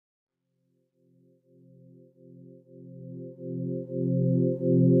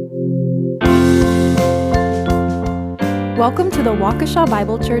Welcome to the Waukesha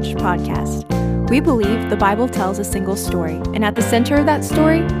Bible Church podcast. We believe the Bible tells a single story, and at the center of that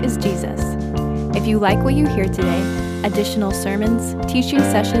story is Jesus. If you like what you hear today, additional sermons, teaching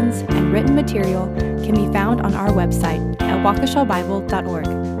sessions, and written material can be found on our website at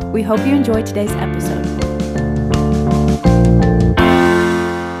waukeshabible.org. We hope you enjoy today's episode.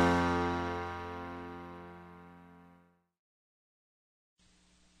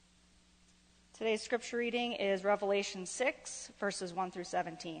 Today's scripture reading is Revelation 6, verses 1 through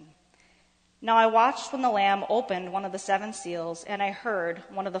 17. Now I watched when the Lamb opened one of the seven seals, and I heard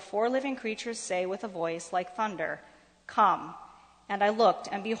one of the four living creatures say with a voice like thunder, "Come." And I looked,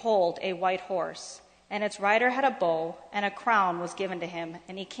 and behold, a white horse, and its rider had a bow, and a crown was given to him,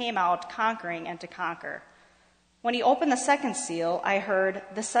 and he came out conquering and to conquer. When he opened the second seal, I heard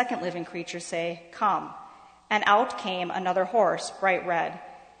the second living creature say, "Come." And out came another horse, bright red.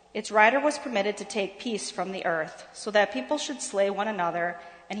 Its rider was permitted to take peace from the earth, so that people should slay one another,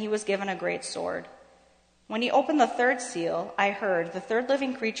 and he was given a great sword. When he opened the third seal, I heard the third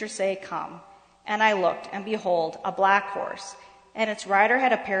living creature say, "Come." And I looked, and behold, a black horse, and its rider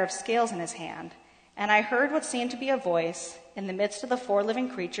had a pair of scales in his hand. And I heard what seemed to be a voice in the midst of the four living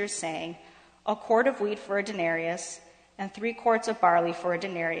creatures saying, "A quart of wheat for a denarius, and 3 quarts of barley for a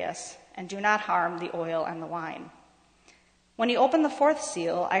denarius, and do not harm the oil and the wine." When he opened the fourth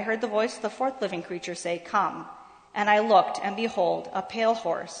seal, I heard the voice of the fourth living creature say, "Come." And I looked, and behold, a pale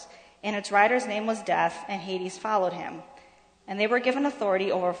horse, and its rider's name was Death, and Hades followed him. And they were given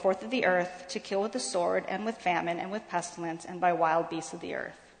authority over a fourth of the earth to kill with the sword, and with famine, and with pestilence, and by wild beasts of the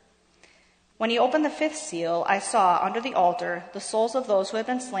earth. When he opened the fifth seal, I saw under the altar the souls of those who had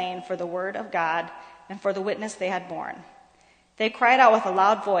been slain for the word of God and for the witness they had borne. They cried out with a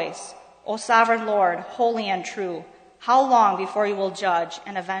loud voice, "O sovereign Lord, holy and true, how long before you will judge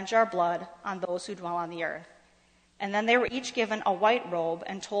and avenge our blood on those who dwell on the earth?" And then they were each given a white robe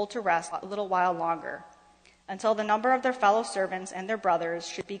and told to rest a little while longer, until the number of their fellow servants and their brothers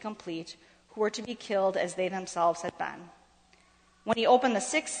should be complete, who were to be killed as they themselves had been. When he opened the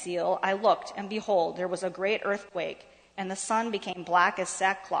sixth seal, I looked, and behold, there was a great earthquake, and the sun became black as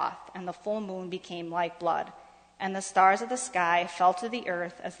sackcloth, and the full moon became like blood. And the stars of the sky fell to the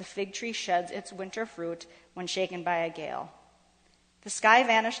earth as the fig tree sheds its winter fruit when shaken by a gale. The sky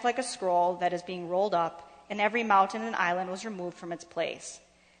vanished like a scroll that is being rolled up, and every mountain and island was removed from its place.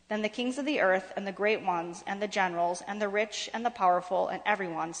 Then the kings of the earth and the great ones and the generals and the rich and the powerful and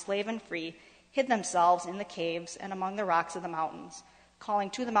everyone, slave and free, hid themselves in the caves and among the rocks of the mountains, calling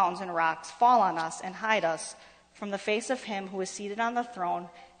to the mountains and rocks, "Fall on us and hide us from the face of him who is seated on the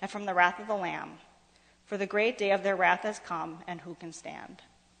throne and from the wrath of the Lamb. For the great day of their wrath has come, and who can stand?"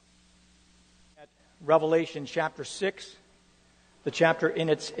 Revelation chapter 6, the chapter in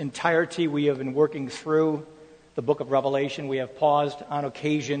its entirety. We have been working through the book of Revelation. We have paused on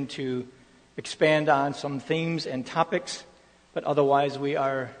occasion to expand on some themes and topics, but otherwise we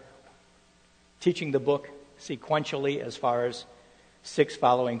are teaching the book sequentially as far as 6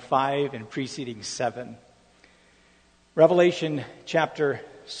 following 5 and preceding 7. Revelation chapter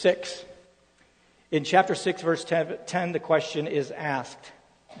 6. In chapter 6, verse 10, the question is asked.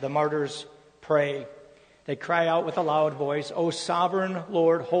 The martyrs pray. They cry out with a loud voice, "O sovereign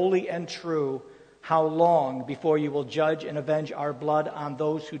Lord, holy and true, how long before you will judge and avenge our blood on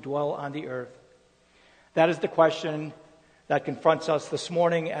those who dwell on the earth?" That is the question that confronts us this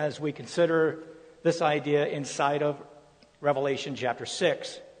morning as we consider this idea inside of Revelation chapter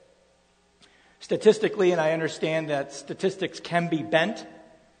 6. Statistically, and I understand that statistics can be bent,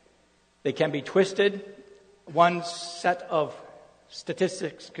 they can be twisted. One set of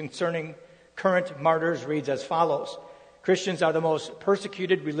statistics concerning current martyrs reads as follows. Christians are the most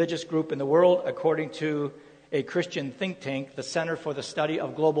persecuted religious group in the world, according to a Christian think tank, the Center for the Study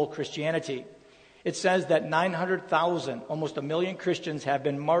of Global Christianity. It says that 900,000, almost 1 million Christians have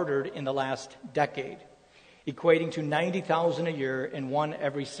been martyred in the last decade, equating to 90,000 a year and one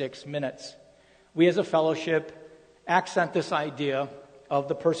every 6 minutes. We as a fellowship accent this idea of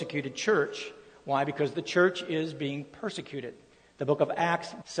the persecuted church. Why? Because the church is being persecuted. The book of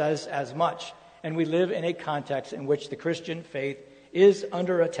Acts says as much, and we live in a context in which the Christian faith is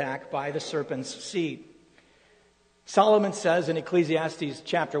under attack by the serpent's seed. Solomon says in Ecclesiastes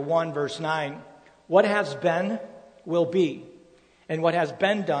chapter 1, verse 9, "What has been will be, and what has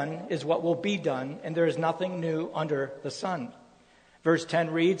been done is what will be done, and there is nothing new under the sun." Verse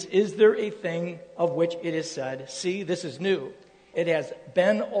 10 reads, "Is there a thing of which it is said, 'See, this is new'? It has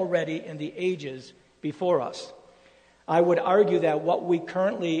been already in the ages before us." I would argue that what we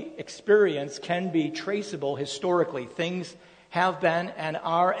currently experience can be traceable historically. Things have been and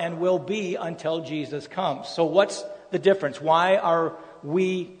are and will be until Jesus comes. So what's the difference? Why are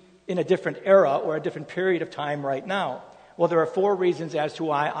we in a different era or a different period of time right now? Well, there are 4 reasons as to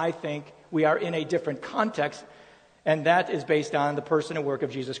why I think we are in a different context, and that is based on the person and work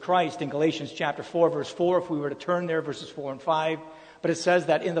of Jesus Christ. In Galatians chapter 4, verse 4, if we were to turn there, verses 4 and 5, but it says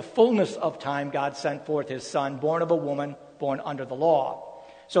that in the fullness of time, God sent forth his Son, born of a woman, born under the law.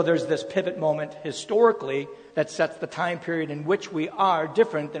 So there's this pivot moment historically that sets the time period in which we are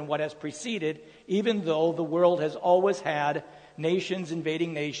different than what has preceded, even though the world has always had nations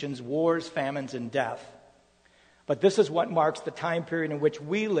invading nations, wars, famines, and death. But this is what marks the time period in which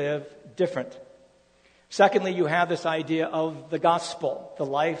we live different. Secondly, you have this idea of the gospel, the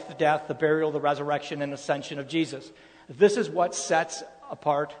life, the death, the burial, the resurrection, and ascension of Jesus. This is what sets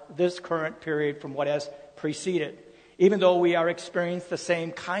apart this current period from what has preceded. Even though we are experiencing the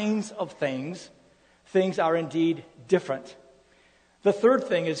same kinds of things, things are indeed different. The third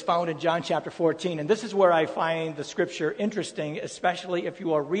thing is found in John chapter 14, and this is where I find the scripture interesting, especially if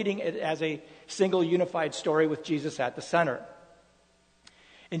you are reading it as a single unified story with Jesus at the center.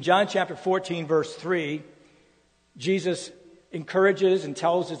 In John chapter 14, verse 3, Jesus encourages and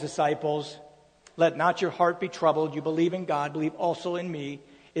tells his disciples, "Let not your heart be troubled. You believe in God, believe also in me.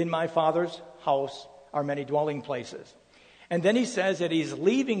 In my Father's house are many dwelling places." And then he says that he's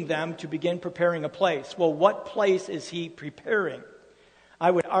leaving them to begin preparing a place. Well, what place is he preparing? I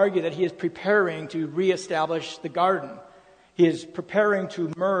would argue that he is preparing to reestablish the garden. He is preparing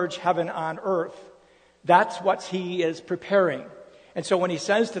to merge heaven on earth. That's what he is preparing. And so when he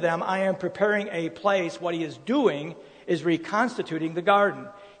says to them, "I am preparing a place," what he is doing is reconstituting the garden.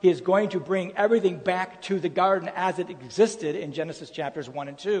 He is going to bring everything back to the garden as it existed in Genesis chapters 1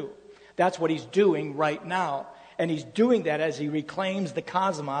 and 2. That's what he's doing right now. And he's doing that as he reclaims the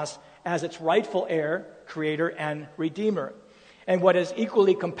cosmos as its rightful heir, creator, and redeemer. And what is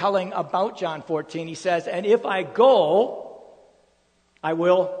equally compelling about John 14, he says, "And if I go, I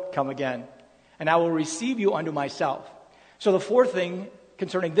will come again, and I will receive you unto myself." So the fourth thing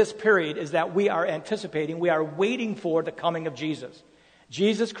concerning this period is that we are anticipating, we are waiting for the coming of Jesus.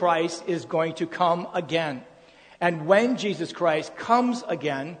 Jesus Christ is going to come again. And when Jesus Christ comes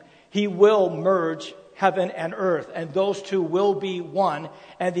again, he will merge heaven and earth, and those two will be one,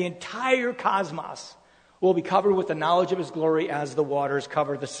 and the entire cosmos will be covered with the knowledge of his glory as the waters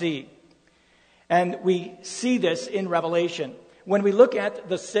cover the sea. And we see this in Revelation. When we look at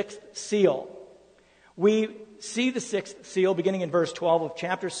the 6th seal, we see the 6th seal beginning in verse 12 of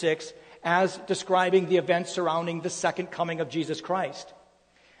chapter 6 as describing the events surrounding the second coming of Jesus Christ.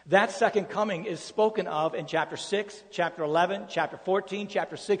 That second coming is spoken of in chapter 6, chapter 11, chapter 14,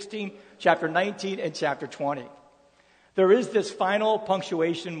 chapter 16, chapter 19, and chapter 20. There is this final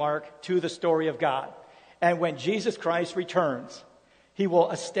punctuation mark to the story of God. And when Jesus Christ returns, he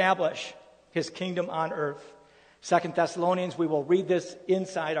will establish his kingdom on earth. 2 Thessalonians, we will read this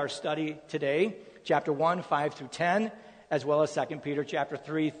inside our study today, chapter 1, 5 through 10, as well as 2 Peter chapter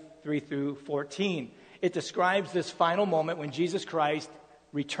 3, 3 through 14. It describes this final moment when Jesus Christ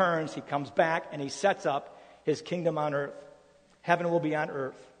returns, he comes back, and he sets up his kingdom on earth. Heaven will be on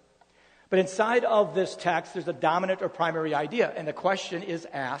earth. But inside of this text, there's a dominant or primary idea, and the question is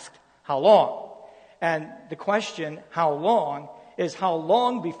asked, how long? And the question, how long, is how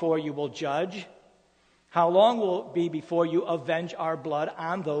long before you will judge? How long will it be before you avenge our blood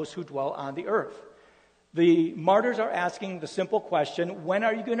on those who dwell on the earth? The martyrs are asking the simple question, when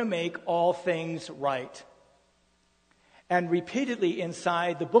are you going to make all things right? And repeatedly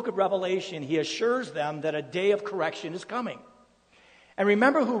inside the book of Revelation, he assures them that a day of correction is coming. And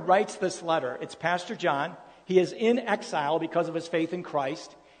remember who writes this letter. It's Pastor John. He is in exile because of his faith in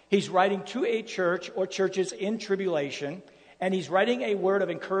Christ. He's writing to a church or churches in tribulation, and he's writing a word of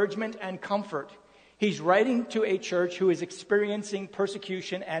encouragement and comfort. He's writing to a church who is experiencing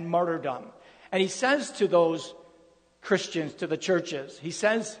persecution and martyrdom. And he says to those Christians, to the churches, he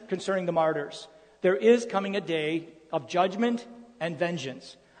says concerning the martyrs, there is coming a day of judgment and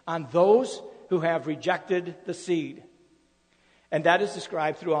vengeance on those who have rejected the seed. And that is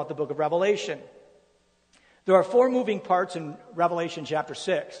described throughout the book of Revelation. There are 4 moving parts in Revelation chapter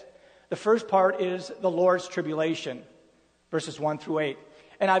 6. The first part is the Lord's tribulation, verses 1 through 8.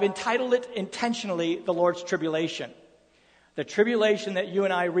 And I've entitled it intentionally, the Lord's tribulation. The tribulation that you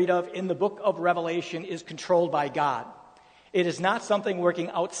and I read of in the book of Revelation is controlled by God. It is not something working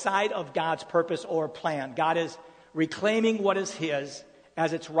outside of God's purpose or plan. God is reclaiming what is his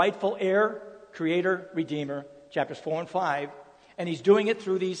as its rightful heir, creator, redeemer, chapters 4 and 5. And he's doing it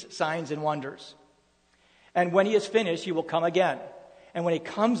through these signs and wonders. And when he is finished, he will come again. And when he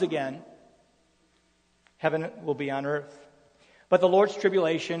comes again, heaven will be on earth. But the Lord's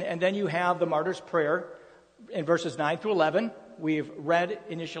tribulation, and then you have the martyr's prayer, in verses 9 through 11, we've read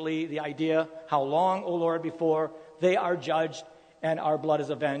initially the idea, how long, O Lord, before they are judged and our blood is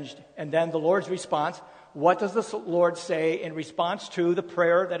avenged. And then the Lord's response. What does the Lord say in response to the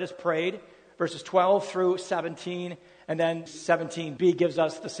prayer that is prayed? Verses 12 through 17, and then 17b gives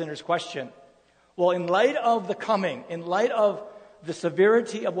us the sinner's question. Well, in light of the coming, in light of the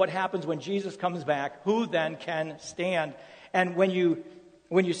severity of what happens when Jesus comes back, who then can stand? And when you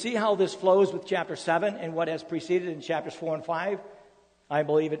see how this flows with chapter 7 and what has preceded in chapters 4 and 5, I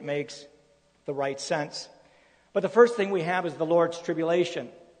believe it makes the right sense. But the first thing we have is the Lord's tribulation.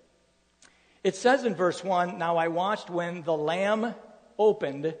 It says in verse 1, "Now I watched when the Lamb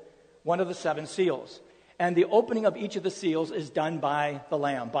opened one of the 7 seals." And the opening of each of the seals is done by the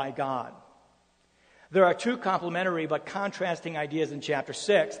Lamb, by God. There are 2 complementary but contrasting ideas in chapter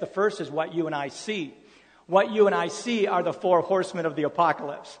 6. The first is what you and I see. What you and I see are the 4 horsemen of the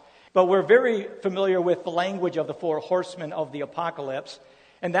apocalypse. But we're very familiar with the language of the 4 horsemen of the apocalypse.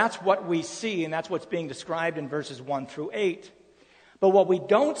 And that's what we see, and that's what's being described in verses 1 through 8. But what we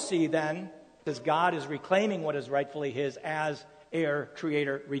don't see then is God is reclaiming what is rightfully his as heir,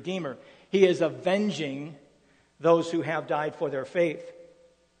 creator, redeemer. He is avenging those who have died for their faith.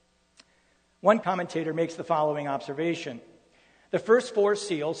 One commentator makes the following observation. The first 4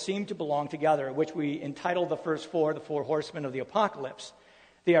 seals seem to belong together, which we entitle the first 4, the 4 horsemen of the apocalypse.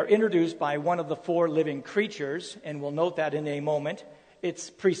 They are introduced by one of the 4 living creatures, and we'll note that in a moment. It's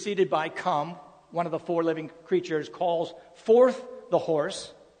preceded by come. One of the 4 living creatures calls forth the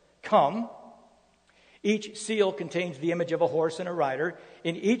horse, come. Each seal contains the image of a horse and a rider.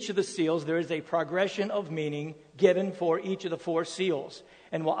 In each of the seals, there is a progression of meaning given for each of the 4 seals.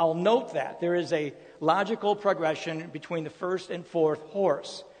 And I'll note that there is a logical progression between the first and 4th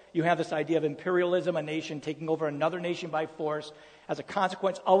horse. You have this idea of imperialism, a nation taking over another nation by force. As a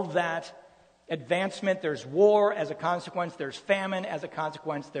consequence of that advancement, there's war. As a consequence, there's famine. As a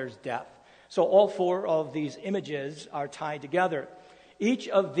consequence, there's death. So all 4 of these images are tied together. Each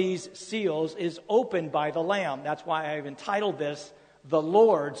of these seals is opened by the Lamb. That's why I've entitled this, The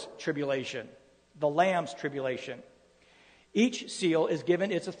Lord's Tribulation, the Lamb's Tribulation. Each seal is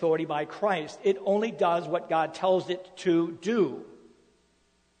given its authority by Christ. It only does what God tells it to do.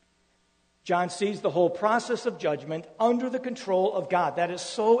 John sees the whole process of judgment under the control of God. That is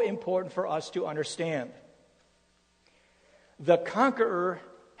so important for us to understand. The conqueror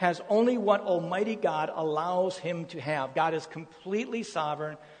has only what Almighty God allows him to have. God is completely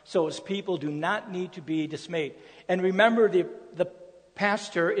sovereign, so his people do not need to be dismayed. And remember, the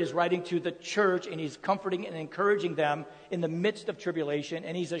pastor is writing to the church, and he's comforting and encouraging them in the midst of tribulation,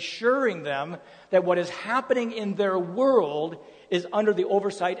 and he's assuring them that what is happening in their world is under the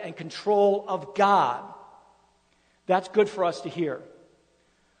oversight and control of God. That's good for us to hear.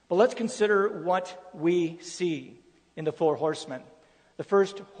 But let's consider what we see in the 4 horsemen. The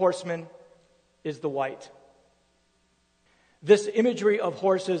first horseman is the white. This imagery of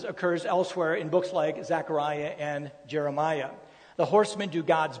horses occurs elsewhere in books like Zechariah and Jeremiah. The horsemen do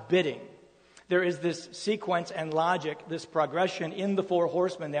God's bidding. There is this sequence and logic, this progression in the 4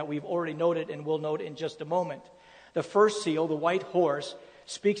 horsemen that we've already noted and will note in just a moment. The first seal, the white horse,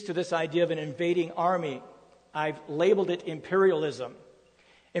 speaks to this idea of an invading army. I've labeled it imperialism.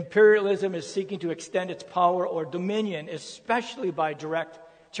 Imperialism is seeking to extend its power or dominion, especially by direct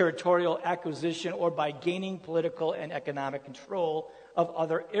territorial acquisition or by gaining political and economic control of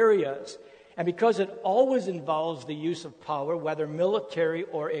other areas. And because it always involves the use of power, whether military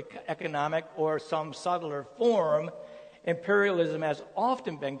or economic or some subtler form, imperialism has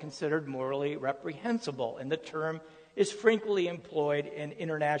often been considered morally reprehensible, and the term is frequently employed in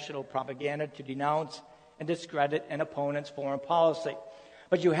international propaganda to denounce and discredit an opponent's foreign policy.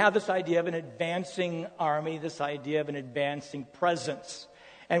 But you have this idea of an advancing army, this idea of an advancing presence.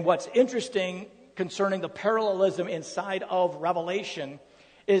 And what's interesting concerning the parallelism inside of Revelation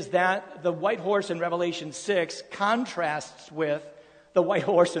is that the white horse in Revelation 6 contrasts with the white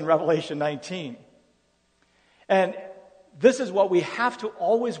horse in Revelation 19. And this is what we have to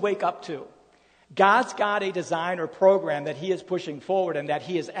always wake up to. God's got a design or program that he is pushing forward and that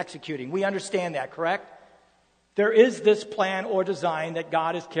he is executing. We understand that, correct? There is this plan or design that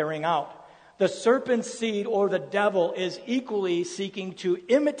God is carrying out. The serpent's seed or the devil is equally seeking to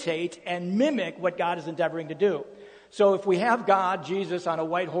imitate and mimic what God is endeavoring to do. So if we have God, Jesus, on a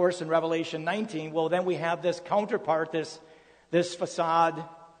white horse in Revelation 19, well, then we have this counterpart, this facade,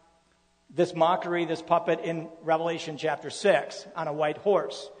 this mockery, this puppet in Revelation chapter 6 on a white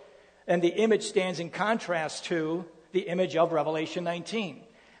horse. And the image stands in contrast to the image of Revelation 19.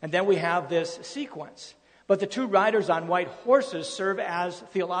 And then we have this sequence. But the 2 riders on white horses serve as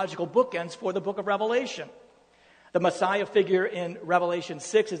theological bookends for the book of Revelation. The Messiah figure in Revelation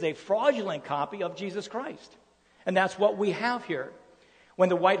 6 is a fraudulent copy of Jesus Christ. And that's what we have here. When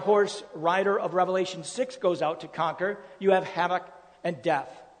the white horse rider of Revelation 6 goes out to conquer, you have havoc and death.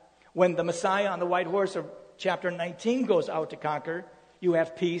 When the Messiah on the white horse of chapter 19 goes out to conquer, you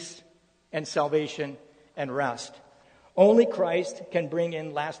have peace and salvation and rest. Only Christ can bring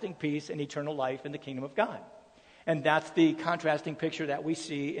in lasting peace and eternal life in the kingdom of God. And that's the contrasting picture that we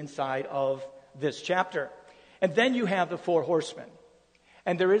see inside of this chapter. And then you have the four horsemen.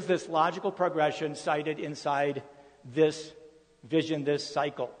 And there is this logical progression cited inside this vision, this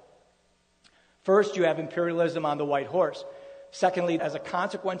cycle. First, you have imperialism on the white horse. Secondly, as a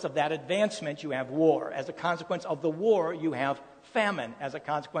consequence of that advancement, you have war. As a consequence of the war, you have famine. As a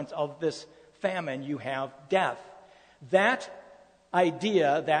consequence of this famine, you have death. That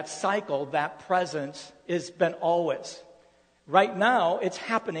idea, that cycle, that presence has been always. Right now, it's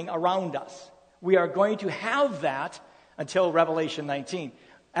happening around us. We are going to have that until Revelation 19.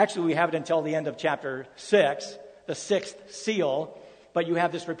 Actually, we have it until the end of chapter 6, the sixth seal, but you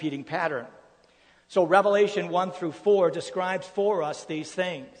have this repeating pattern. So Revelation 1 through 4 describes for us these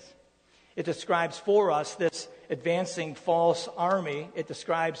things. It describes for us this advancing false army. It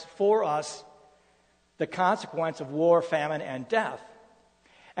describes for us the consequence of war, famine, and death.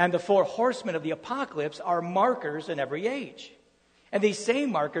 And the four horsemen of the apocalypse are markers in every age. And these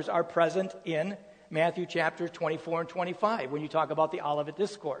same markers are present in Matthew chapter 24 and 25 when you talk about the Olivet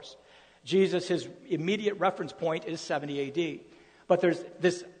Discourse. Jesus, his immediate reference point is 70 AD. But there's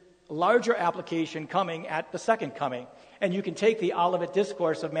this larger application coming at the second coming. And you can take the Olivet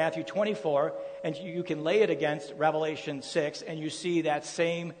Discourse of Matthew 24 and you can lay it against Revelation 6 and you see that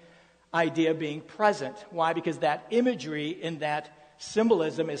same idea being present. Why? Because that imagery in that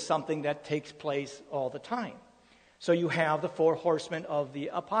symbolism is something that takes place all the time. So you have the four horsemen of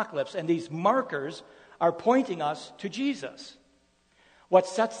the apocalypse, and these markers are pointing us to Jesus. What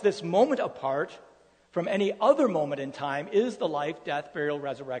sets this moment apart from any other moment in time is the life, death, burial,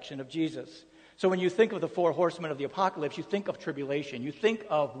 resurrection of Jesus. So when you think of the four horsemen of the apocalypse, you think of tribulation, you think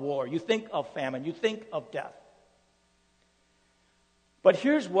of war, you think of famine, you think of death. But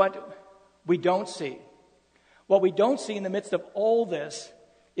here's what we don't see. What we don't see in the midst of all this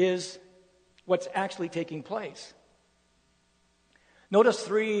is what's actually taking place. Notice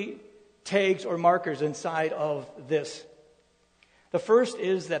three tags or markers inside of this. The first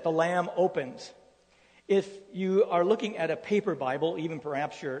is that the Lamb opens. If you are looking at a paper Bible, even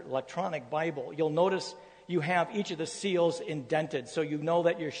perhaps your electronic Bible, you'll notice you have each of the seals indented, so you know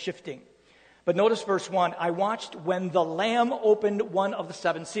that you're shifting. But notice verse 1, I watched when the Lamb opened one of the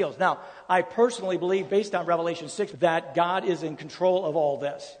seven seals. Now, I personally believe, based on Revelation 6, that God is in control of all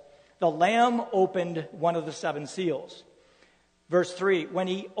this. The Lamb opened one of the seven seals. Verse 3, when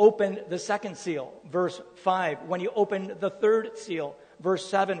he opened the second seal. Verse 5, when he opened the third seal. Verse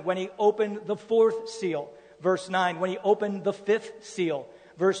 7, when he opened the fourth seal. Verse 9, when he opened the fifth seal.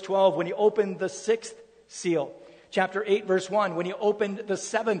 Verse 12, when he opened the sixth seal. Chapter 8, verse 1, when he opened the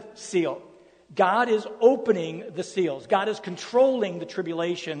seventh seal. God is opening the seals. God is controlling the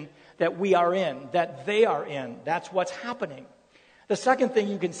tribulation that we are in, that they are in. That's what's happening. The second thing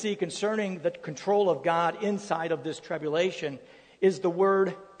you can see concerning the control of God inside of this tribulation is the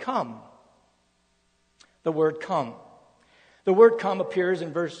word come. The word come. The word come appears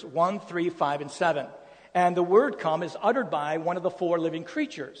in verse 1, 3, 5, and 7. And the word come is uttered by one of the four living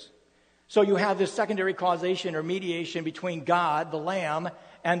creatures. So you have this secondary causation or mediation between God, the Lamb,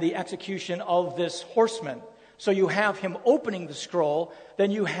 and the execution of this horseman. So you have him opening the scroll.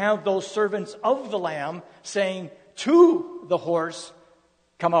 Then you have those servants of the Lamb saying to the horse,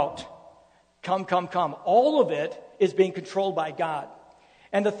 come out. Come, come, come. All of it is being controlled by God.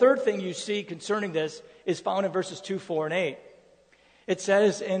 And the third thing you see concerning this is found in verses 2, 4, and 8. It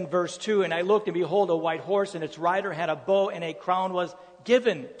says in verse 2, and I looked, and behold, a white horse, and its rider had a bow, and a crown was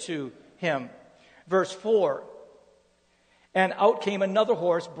given to him. Verse 4, and out came another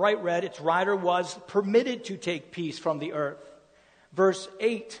horse, bright red. Its rider was permitted to take peace from the earth. Verse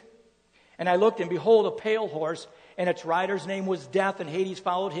 8, and I looked, and behold, a pale horse, and its rider's name was Death, and Hades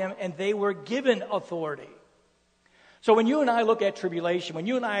followed him, and they were given authority. So when you and I look at tribulation, when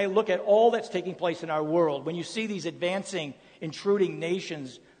you and I look at all that's taking place in our world, when you see these advancing, intruding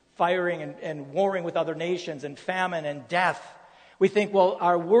nations firing and warring with other nations and famine and death, we think, well,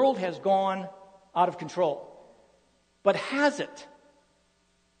 our world has gone out of control. But has it?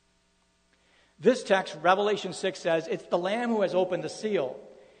 This text, Revelation 6, says it's the Lamb who has opened the seal.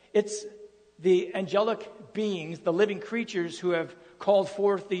 It's the angelic beings, the living creatures who have called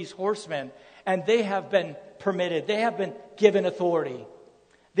forth these horsemen, and they have been permitted. They have been given authority.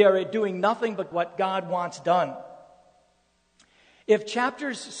 They are doing nothing but what God wants done. If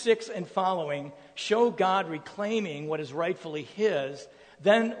chapters 6 and following show God reclaiming what is rightfully his,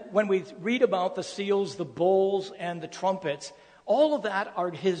 then when we read about the seals, the bowls, and the trumpets, all of that are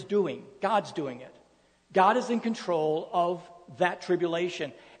his doing. God's doing it. God is in control of that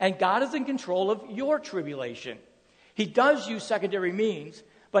tribulation. And God is in control of your tribulation. He does use secondary means,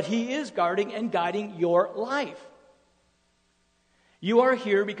 but he is guarding and guiding your life. You are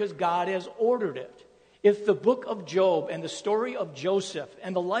here because God has ordered it. If the book of Job and the story of Joseph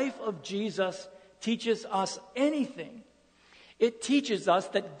and the life of Jesus teaches us anything, it teaches us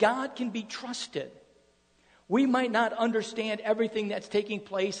that God can be trusted. We might not understand everything that's taking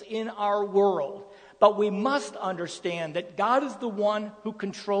place in our world, but we must understand that God is the one who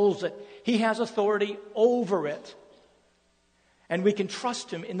controls it. He has authority over it. And we can trust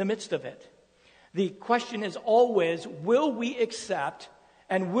him in the midst of it. The question is always, will we accept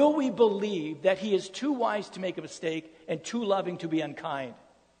and will we believe that he is too wise to make a mistake and too loving to be unkind?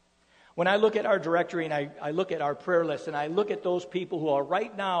 When I look at our directory and I look at our prayer list and I look at those people who are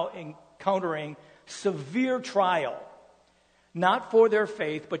right now encountering severe trial, not for their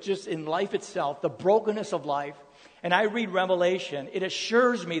faith, but just in life itself, the brokenness of life, and I read Revelation, it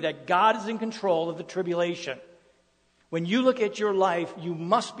assures me that God is in control of the tribulation. When you look at your life, you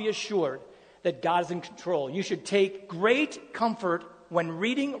must be assured that God is in control. You should take great comfort when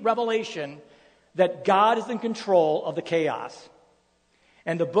reading Revelation that God is in control of the chaos.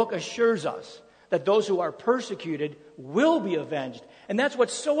 And the book assures us that those who are persecuted will be avenged. And that's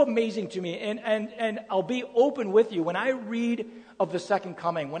what's so amazing to me. And I'll be open with you. When I read of the second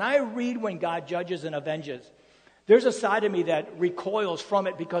coming, when I read when God judges and avenges, there's a side of me that recoils from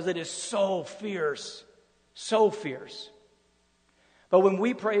it because it is so fierce. So fierce. But when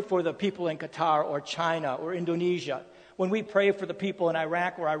we pray for the people in Qatar or China or Indonesia, when we pray for the people in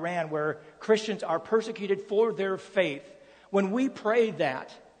Iraq or Iran where Christians are persecuted for their faith, when we pray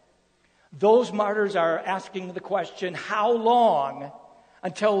that, those martyrs are asking the question, how long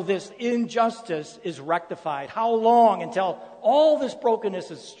until this injustice is rectified? How long until all this brokenness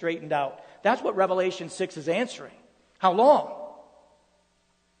is straightened out? That's what Revelation 6 is answering. How long?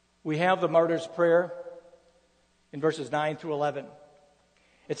 We have the martyr's prayer in verses 9 through 11.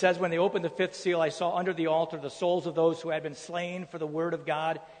 It says, when they opened the fifth seal, I saw under the altar the souls of those who had been slain for the word of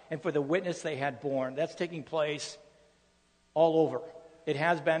God and for the witness they had borne. That's taking place all over. It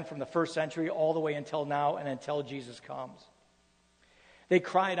has been from the first century all the way until now and until Jesus comes. They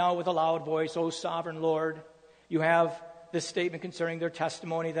cried out with a loud voice, O sovereign Lord. You have this statement concerning their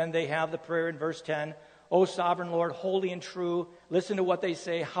testimony. Then they have the prayer in verse 10. O sovereign Lord, holy and true, listen to what they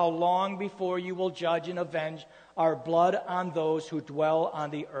say. How long before you will judge and avenge our blood on those who dwell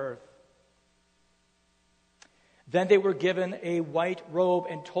on the earth? Then they were given a white robe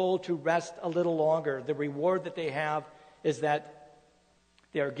and told to rest a little longer. The reward that they have is that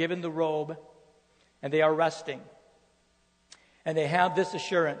they are given the robe and they are resting. And they have this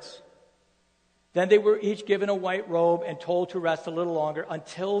assurance. Then they were each given a white robe and told to rest a little longer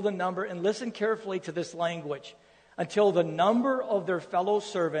until the number, and listen carefully to this language, until the number of their fellow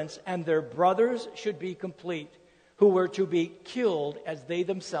servants and their brothers should be complete, who were to be killed as they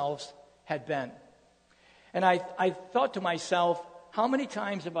themselves had been. And I thought to myself, how many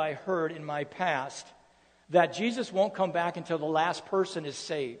times have I heard in my past that Jesus won't come back until the last person is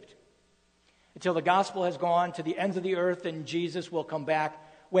saved? Until the gospel has gone to the ends of the earth and Jesus will come back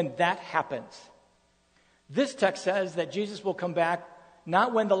when that happens. This text says that Jesus will come back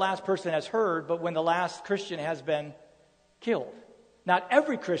not when the last person has heard, but when the last Christian has been killed. Not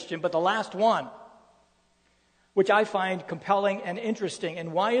every Christian, but the last one, which I find compelling and interesting.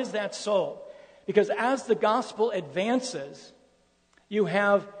 And why is that so? Because as the gospel advances, you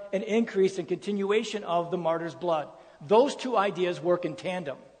have an increase and continuation of the martyr's blood. Those two ideas work in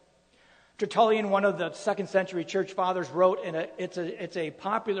tandem. Tertullian, one of the second century church fathers, wrote, and it's a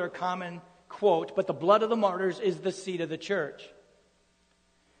popular common quote, but the blood of the martyrs is the seed of the church.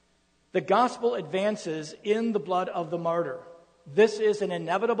 The gospel advances in the blood of the martyr. This is an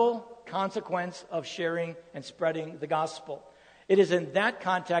inevitable consequence of sharing and spreading the gospel. It is in that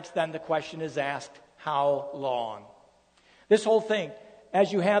context then the question is asked, how long? This whole thing,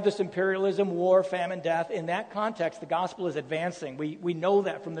 as you have this imperialism, war, famine, death, in that context the gospel is advancing. We know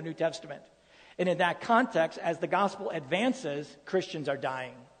that from the New Testament. And in that context, as the gospel advances, Christians are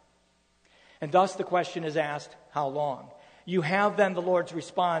dying. And thus the question is asked, how long? You have then the Lord's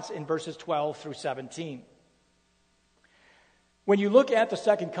response in verses 12 through 17. When you look at the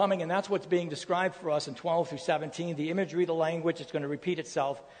second coming, and that's what's being described for us in 12 through 17, the imagery, the language, it's going to repeat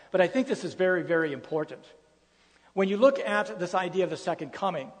itself. But I think this is very, very important. When you look at this idea of the second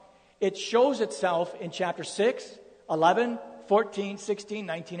coming, it shows itself in chapter 6, 11, 14, 16,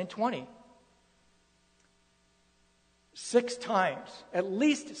 19, and 20. 6 times, at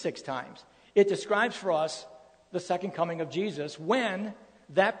least 6 times, it describes for us the second coming of Jesus when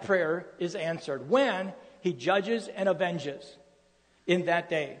that prayer is answered, when he judges and avenges in that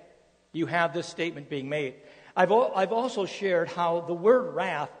day. You have this statement being made. I've also shared how the word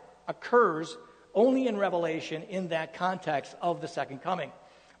wrath occurs only in Revelation in that context of the second coming.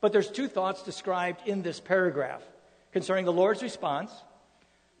 But there's 2 thoughts described in this paragraph concerning the Lord's response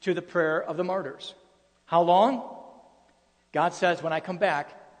to the prayer of the martyrs. How long? God says, when I come back,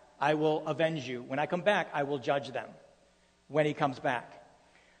 I will avenge you. When I come back, I will judge them. When he comes back.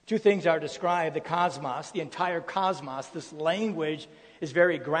 2 things are described. The cosmos, the entire cosmos. This language is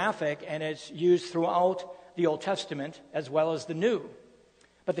very graphic, and it's used throughout the Old Testament as well as the New.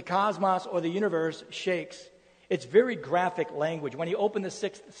 But the cosmos or the universe shakes. It's very graphic language. When he opened the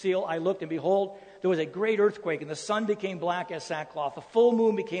 6th seal, I looked, and behold, there was a great earthquake, and the sun became black as sackcloth. The full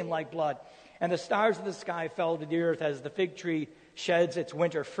moon became like blood, and the stars of the sky fell to the earth as the fig tree sheds its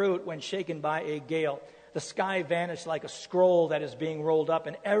winter fruit when shaken by a gale. The sky vanished like a scroll that is being rolled up,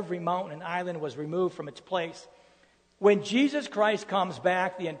 and every mountain and island was removed from its place. When Jesus Christ comes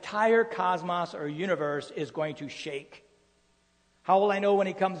back, the entire cosmos or universe is going to shake. How will I know when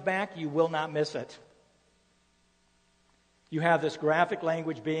he comes back? You will not miss it. You have this graphic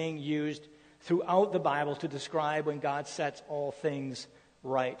language being used throughout the Bible to describe when God sets all things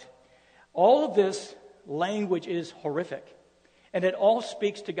right. All of this language is horrific, and it all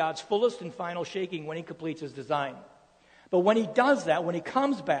speaks to God's fullest and final shaking when he completes his design. But when he does that, when he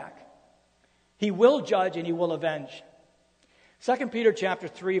comes back, he will judge and he will avenge. 2 Peter chapter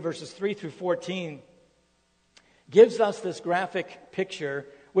 3, verses 3 through 14 gives us this graphic picture,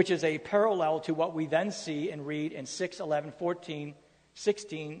 which is a parallel to what we then see and read in 6, 11, 14,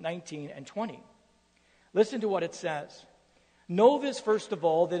 16, 19, and 20. Listen to what it says. Know this, first of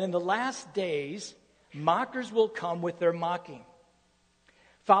all, that in the last days, mockers will come with their mocking,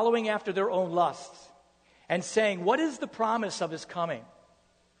 following after their own lusts, and saying, what is the promise of his coming?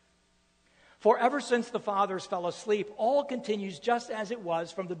 For ever since the fathers fell asleep, all continues just as it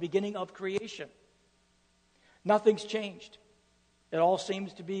was from the beginning of creation. Nothing's changed. It all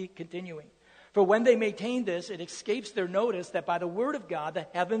seems to be continuing. For when they maintain this, it escapes their notice that by the word of God, the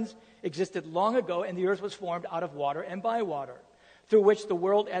heavens existed long ago, and the earth was formed out of water and by water, through which the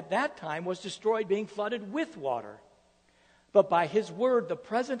world at that time was destroyed, being flooded with water. But by his word, the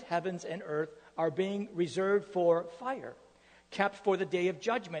present heavens and earth are being reserved for fire, kept for the day of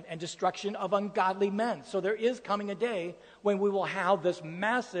judgment and destruction of ungodly men. So there is coming a day when we will have this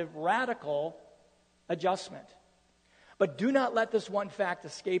massive, radical adjustment. But do not let this one fact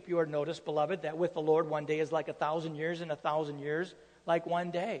escape your notice, beloved, that with the Lord 1 day is like 1,000 years, and 1,000 years like 1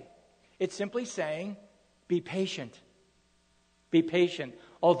 day. It's simply saying, be patient. Be patient.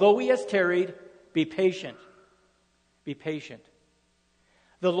 Although he has tarried, be patient. Be patient.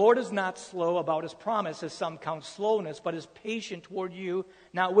 The Lord is not slow about his promise, as some count slowness, but is patient toward you,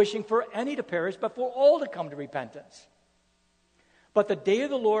 not wishing for any to perish, but for all to come to repentance. But the day of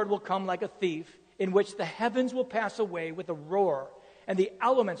the Lord will come like a thief, in which the heavens will pass away with a roar, and the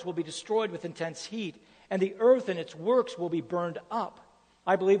elements will be destroyed with intense heat, and the earth and its works will be burned up.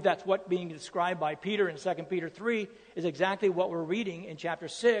 I believe that's what being described by Peter in 2 Peter 3 is exactly what we're reading in chapter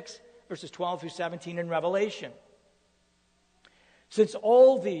 6, verses 12 through 17 in Revelation. Since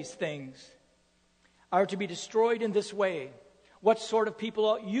all these things are to be destroyed in this way, what sort of people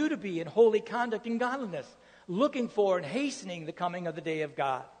ought you to be in holy conduct and godliness, looking for and hastening the coming of the day of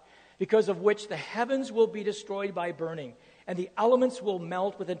God, because of which the heavens will be destroyed by burning, and the elements will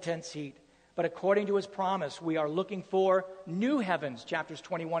melt with intense heat. But according to his promise, we are looking for new heavens, chapters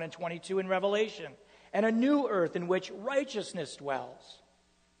 21 and 22 in Revelation, and a new earth in which righteousness dwells.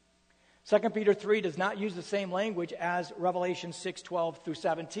 2 Peter 3 does not use the same language as Revelation 6, 12 through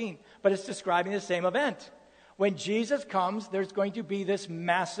 17, but it's describing the same event. When Jesus comes, there's going to be this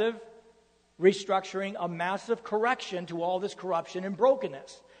massive restructuring, a massive correction to all this corruption and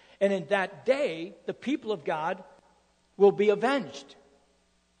brokenness. And in that day, the people of God will be avenged.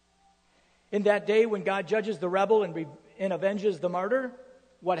 In that day, when God judges the rebel and avenges the martyr,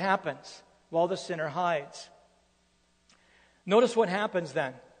 what happens? Well, the sinner hides. Notice what happens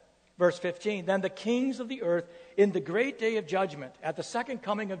then. Verse 15, then the kings of the earth in the great day of judgment, at the second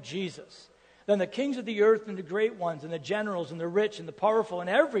coming of Jesus, then the kings of the earth and the great ones and the generals and the rich and the powerful and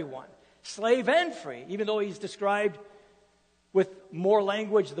everyone, slave and free, even though he's described with more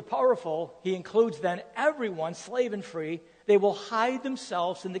language the powerful, he includes then everyone, slave and free. They will hide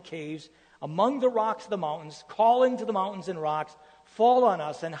themselves in the caves among the rocks of the mountains, calling to the mountains and rocks, fall on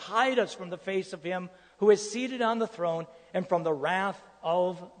us and hide us from the face of him who is seated on the throne, and from the wrath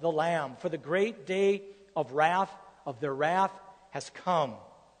of the Lamb. For the great day of their wrath has come.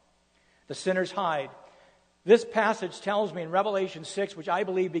 The sinners hide. This passage tells me in Revelation 6, which I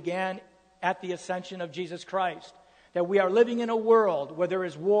believe began at the ascension of Jesus Christ, that we are living in a world where there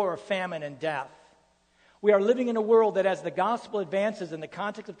is war, famine, and death. We are living in a world that as the gospel advances in the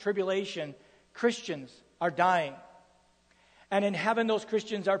context of tribulation, Christians are dying. And in heaven, those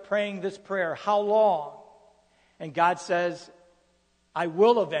Christians are praying this prayer, how long? And God says, I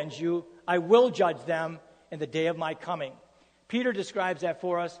will avenge you. I will judge them in the day of my coming. Peter describes that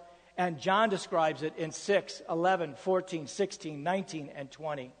for us, and John describes it in 6, 11, 14, 16, 19, and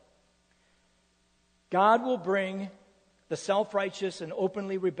 20. God will bring the self-righteous and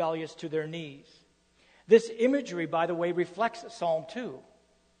openly rebellious to their knees. This imagery, by the way, reflects Psalm 2.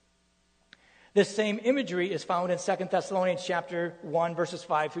 This same imagery is found in 2 Thessalonians chapter 1, verses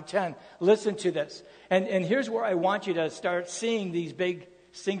 5 through 10. Listen to this. And here's where I want you to start seeing these big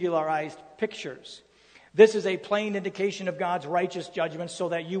singularized pictures. This is a plain indication of God's righteous judgment so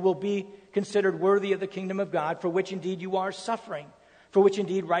that you will be considered worthy of the kingdom of God, for which indeed you are suffering, for which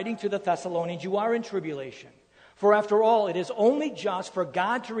indeed, writing to the Thessalonians, you are in tribulation. For after all, it is only just for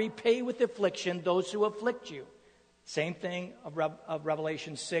God to repay with affliction those who afflict you. Same thing of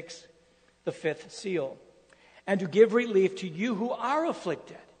Revelation 6, the fifth seal. And to give relief to you who are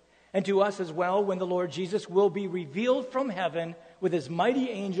afflicted, and to us as well when the Lord Jesus will be revealed from heaven with his mighty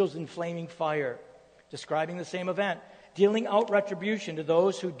angels in flaming fire. Describing the same event, dealing out retribution to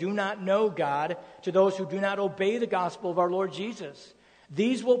those who do not know God, to those who do not obey the gospel of our Lord Jesus.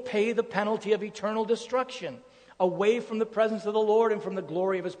 These will pay the penalty of eternal destruction, away from the presence of the Lord and from the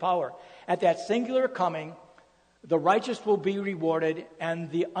glory of his power. At that singular coming, the righteous will be rewarded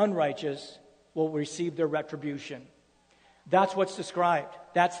and the unrighteous will receive their retribution. That's what's described.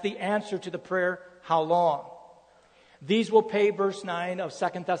 That's the answer to the prayer, how long? These will pay, verse 9 of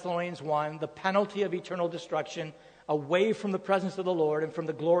 2 Thessalonians 1, the penalty of eternal destruction away from the presence of the Lord and from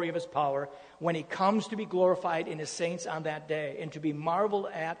the glory of his power when he comes to be glorified in his saints on that day and to be marveled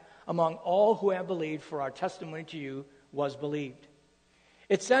at among all who have believed, for our testimony to you was believed.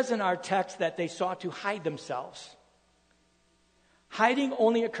 It says in our text that they sought to hide themselves. Hiding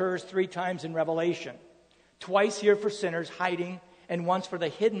only occurs 3 times in Revelation. Twice here for sinners hiding, and once for the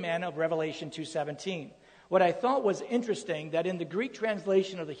hidden man of Revelation 2:17. What I thought was interesting, that in the Greek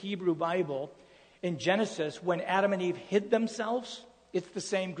translation of the Hebrew Bible, in Genesis, when Adam and Eve hid themselves, it's the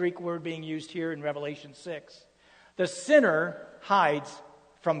same Greek word being used here in Revelation 6. The sinner hides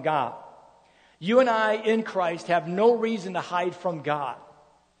from God. You and I in Christ have no reason to hide from God.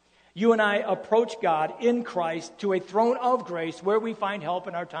 You and I approach God in Christ to a throne of grace where we find help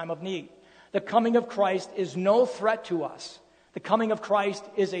in our time of need. The coming of Christ is no threat to us. The coming of Christ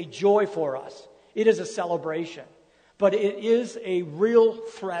is a joy for us. It is a celebration. But it is a real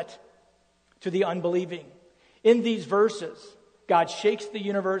threat to the unbelieving. In these verses, God shakes the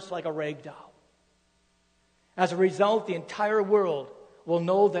universe like a rag doll. As a result, the entire world will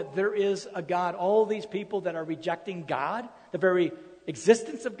know that there is a God. All these people that are rejecting God, the very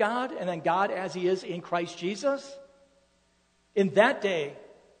existence of God, and then God as he is in Christ Jesus, in that day,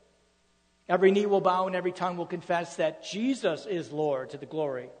 every knee will bow and every tongue will confess that Jesus is Lord, to the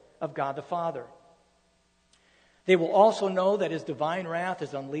glory of God the Father. They will also know that his divine wrath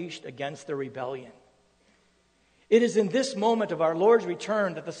is unleashed against their rebellion. It is in this moment of our Lord's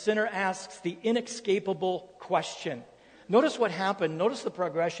return that the sinner asks the inescapable question. Notice what happened. Notice the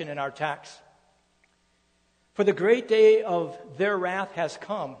progression in our text. For the great day of their wrath has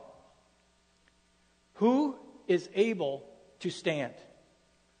come. Who is able to stand?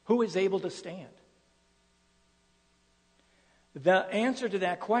 Who is able to stand? The answer to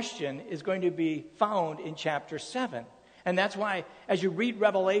that question is going to be found in chapter 7. And that's why, as you read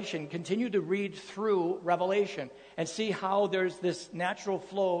Revelation, continue to read through Revelation and see how there's this natural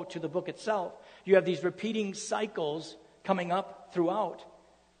flow to the book itself. You have these repeating cycles coming up throughout.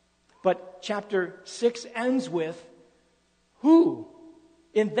 But chapter 6 ends with, who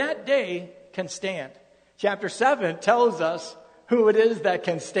in that day can stand? Chapter 7 tells us who it is that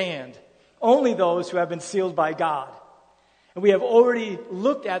can stand. Only those who have been sealed by God. And we have already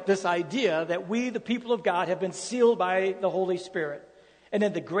looked at this idea that we, the people of God, have been sealed by the Holy Spirit. And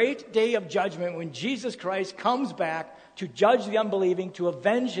in the great day of judgment, when Jesus Christ comes back to judge the unbelieving, to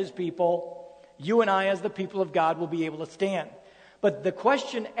avenge his people, you and I, as the people of God, will be able to stand. But the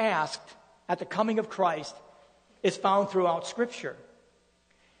question asked at the coming of Christ is found throughout Scripture.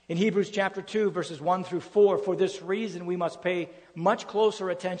 In Hebrews chapter 2, verses 1 through 4, for this reason we must pay much closer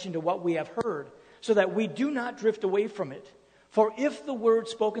attention to what we have heard, so that we do not drift away from it. For if the word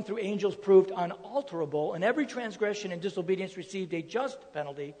spoken through angels proved unalterable, and every transgression and disobedience received a just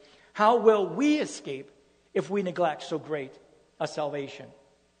penalty, how will we escape if we neglect so great a salvation?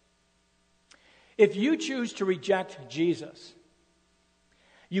 If you choose to reject Jesus,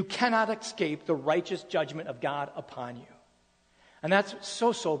 you cannot escape the righteous judgment of God upon you. And that's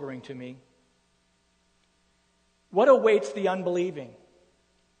so sobering to me. What awaits the unbelieving?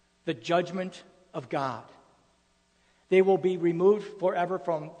 The judgment of God. They will be removed forever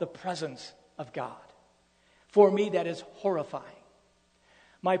from the presence of God. For me, that is horrifying.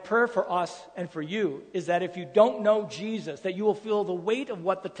 My prayer for us and for you is that if you don't know Jesus, that you will feel the weight of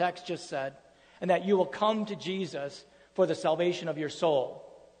what the text just said, and that you will come to Jesus for the salvation of your soul.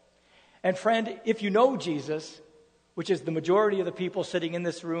 And friend, if you know Jesus, which is the majority of the people sitting in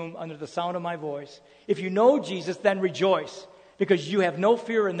this room under the sound of my voice, if you know Jesus, then rejoice, because you have no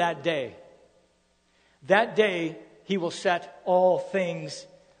fear in that day. That day, he will set all things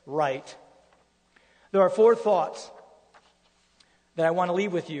right. There are 4 thoughts that I want to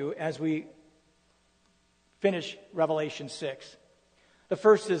leave with you as we finish Revelation 6. The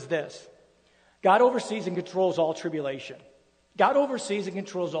first is this: God oversees and controls all tribulation. God oversees and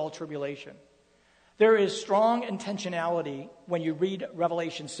controls all tribulation. There is strong intentionality when you read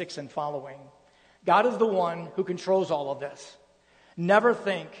Revelation 6 and following. God is the one who controls all of this. Never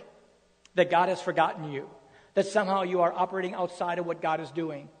think that God has forgotten you, that somehow you are operating outside of what God is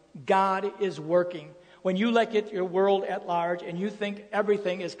doing. God is working. When you look at your world at large and you think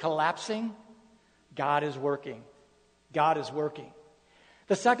everything is collapsing, God is working. God is working.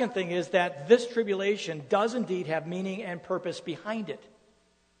 The second thing is that this tribulation does indeed have meaning and purpose behind it.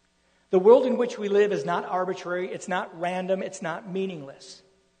 The world in which we live is not arbitrary, it's not random, it's not meaningless.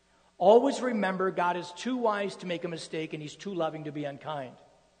 Always remember, God is too wise to make a mistake and he's too loving to be unkind.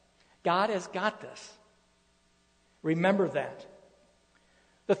 God has got this. Remember that.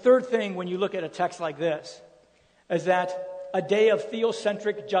 The third thing when you look at a text like this is that a day of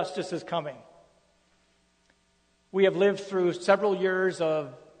theocentric justice is coming. We have lived through several years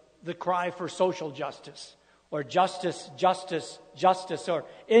of the cry for social justice, or justice, justice, justice, or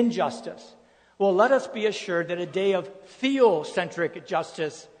injustice. Well, let us be assured that a day of theocentric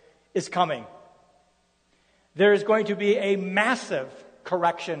justice is coming. There is going to be a massive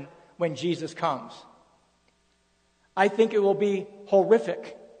correction when Jesus comes. I think it will be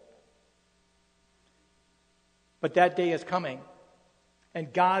horrific. But that day is coming,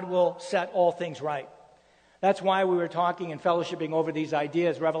 and God will set all things right. That's why we were talking and fellowshipping over these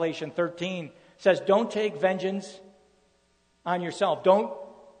ideas. Revelation 13 says, don't take vengeance on yourself. Don't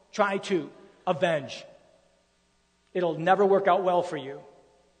try to avenge. It'll never work out well for you.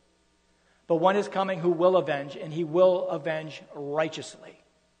 But one is coming who will avenge, and he will avenge righteously.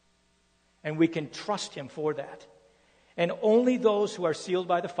 And we can trust him for that. And only those who are sealed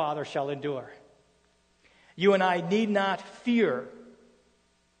by the Father shall endure. You and I need not fear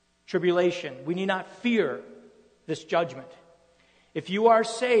tribulation. We need not fear this judgment. If you are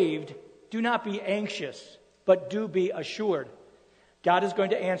saved, do not be anxious, but do be assured. God is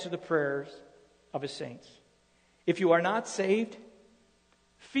going to answer the prayers of his saints. If you are not saved,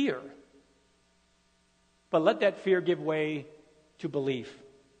 fear. But let that fear give way to belief.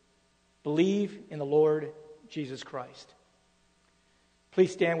 Believe in the Lord Jesus Christ.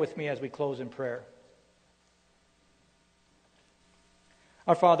 Please stand with me as we close in prayer.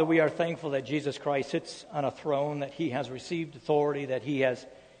 Our Father, we are thankful that Jesus Christ sits on a throne, that he has received authority, that he has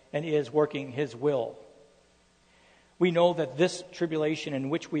and is working his will. We know that this tribulation in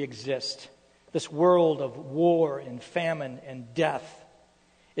which we exist, this world of war and famine and death,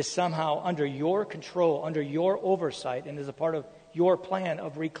 is somehow under your control, under your oversight, and is a part of your plan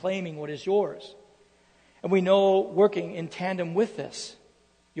of reclaiming what is yours. And we know, working in tandem with this,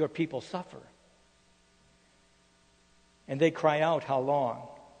 your people suffer. And they cry out, how long?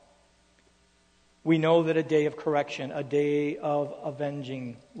 We know that a day of correction, a day of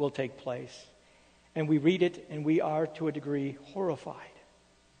avenging will take place. And we read it and we are, to a degree, horrified.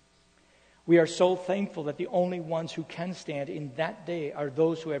 We are so thankful that the only ones who can stand in that day are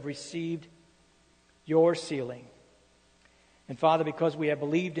those who have received your sealing. And Father, because we have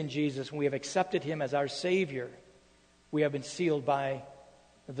believed in Jesus and we have accepted him as our Savior, we have been sealed by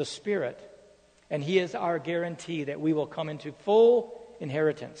the Spirit. And he is our guarantee that we will come into full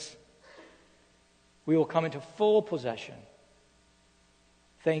inheritance. We will come into full possession.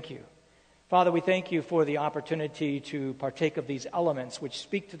 Thank you. Father, we thank you for the opportunity to partake of these elements which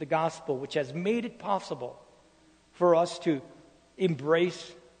speak to the gospel, which has made it possible for us to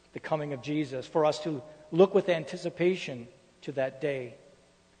embrace the coming of Jesus, for us to look with anticipation to that day.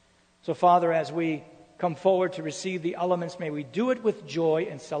 So, Father, as we come forward to receive the elements, may we do it with joy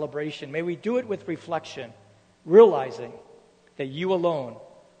and celebration. May we do it with reflection, realizing that you alone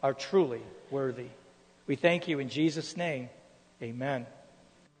are truly worthy. We thank you in Jesus' name. Amen.